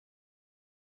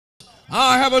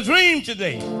I have a dream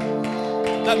today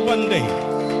that one day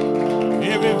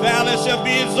every valley shall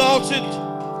be exalted,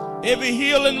 every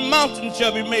hill and mountain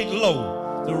shall be made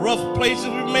low, the rough places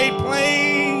will be made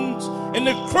plains, and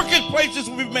the crooked places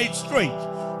will be made straight,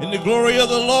 and the glory of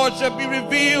the Lord shall be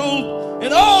revealed,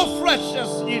 and all flesh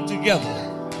shall see it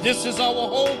together. This is our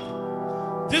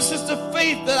hope. This is the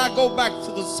faith that I go back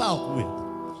to the South with.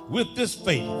 With this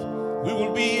faith, we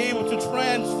will be able to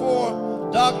transform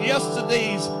dark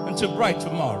yesterdays into bright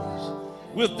tomorrows.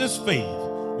 With this faith,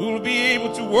 we will be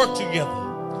able to work together,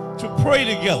 to pray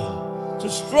together, to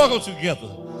struggle together,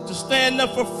 to stand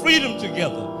up for freedom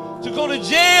together, to go to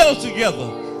jail together,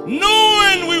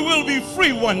 knowing we will be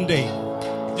free one day.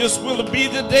 This will be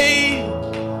the day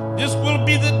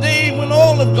when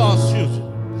all of God's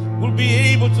children will be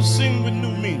able to sing with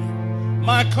new meaning.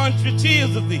 My country,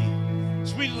 tears of thee,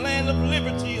 sweet land of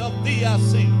liberty, of thee I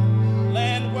sing.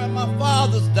 Land where my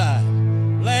fathers died,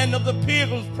 land of the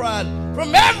pilgrim's pride.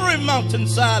 From every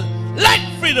mountainside, let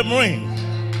freedom ring.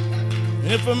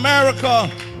 And if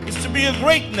America is to be a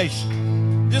great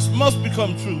nation, this must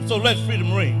become true, so let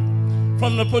freedom ring.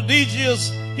 From the prodigious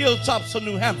hilltops of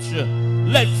New Hampshire,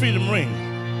 let freedom ring.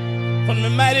 From the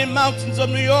mighty mountains of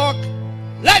New York,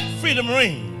 let freedom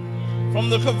ring. From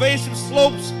the curvaceous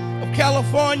slopes of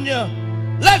California,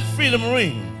 let freedom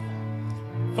ring.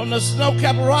 From the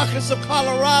snow-capped Rockies of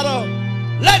Colorado,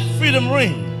 let freedom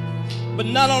ring. But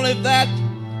not only that,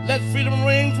 let freedom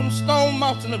ring from Stone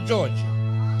Mountain of Georgia.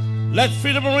 Let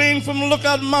freedom ring from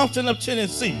Lookout Mountain of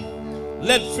Tennessee.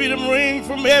 Let freedom ring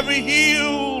from every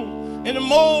hill and the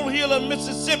molehill of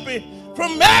Mississippi.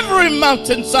 From every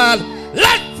mountainside,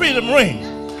 let freedom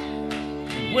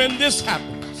ring. When this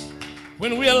happens,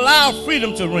 when we allow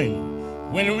freedom to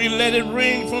ring, when we let it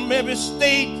ring from every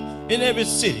state and every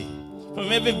city, from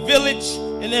every village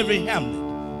and every hamlet,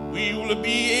 we will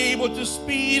be able to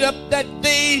speed up that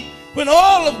day when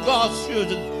all of God's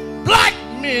children, black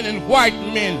men and white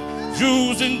men,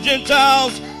 Jews and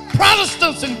Gentiles,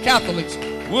 Protestants and Catholics,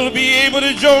 will be able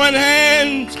to join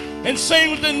hands and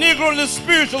sing with the Negro and the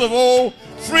spiritual of old,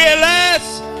 free at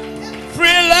last, free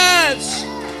at last.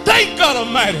 Thank God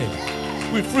Almighty,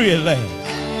 we're free at last.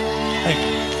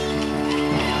 Thank you.